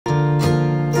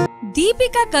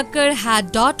Dipika Kakar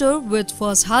had daughter with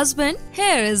first husband.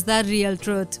 Here is the real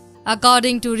truth.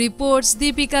 According to reports,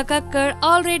 Dipika Kakar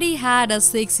already had a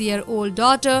 6-year-old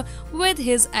daughter with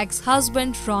his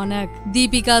ex-husband Raunak.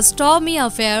 Dipika's stormy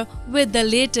affair with the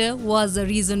latter was the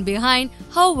reason behind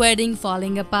her wedding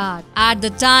falling apart. At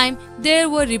the time, there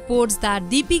were reports that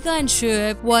Dipika and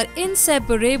Shoaib were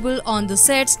inseparable on the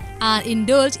sets and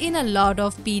indulged in a lot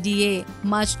of PDA,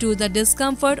 much to the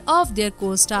discomfort of their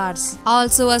co-stars.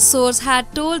 Also, a source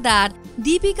had told that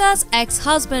Dipika's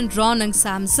ex-husband Raunak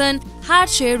Samson had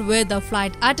shared with a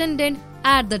flight attendant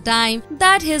at the time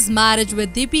that his marriage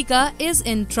with Dipika is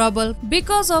in trouble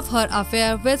because of her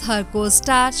affair with her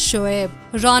co-star Shoaib.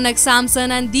 Raunak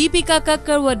Samson and Dipika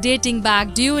Kakar were dating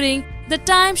back during the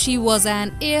time she was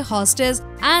an air hostess,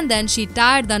 and then she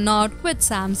tied the knot with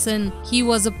Samson. He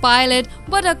was a pilot,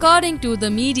 but according to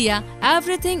the media,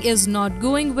 everything is not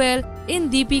going well in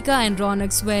Dipika and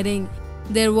Raunak's wedding.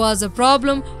 There was a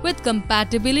problem with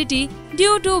compatibility,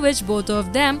 due to which both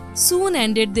of them soon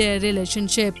ended their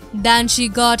relationship. Then she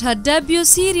got her debut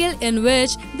serial in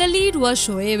which the lead was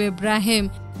Shoaib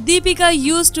Ibrahim. Dipika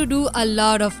used to do a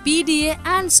lot of PDA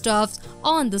and stuff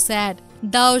on the set,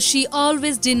 though she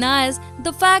always denies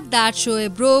the fact that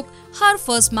Shoaib broke her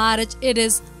first marriage. It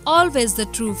is always the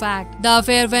true fact. The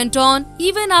affair went on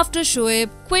even after Shoaib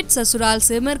quit Sasural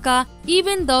Se Marka,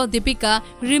 even though Dipika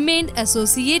remained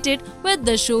associated with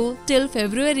the show till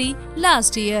February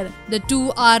last year. The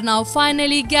two are now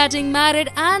finally getting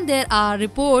married, and there are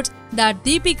reports that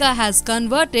Dipika has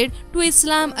converted to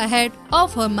Islam ahead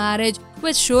of her marriage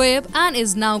with Shoaib and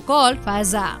is now called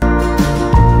Faiza.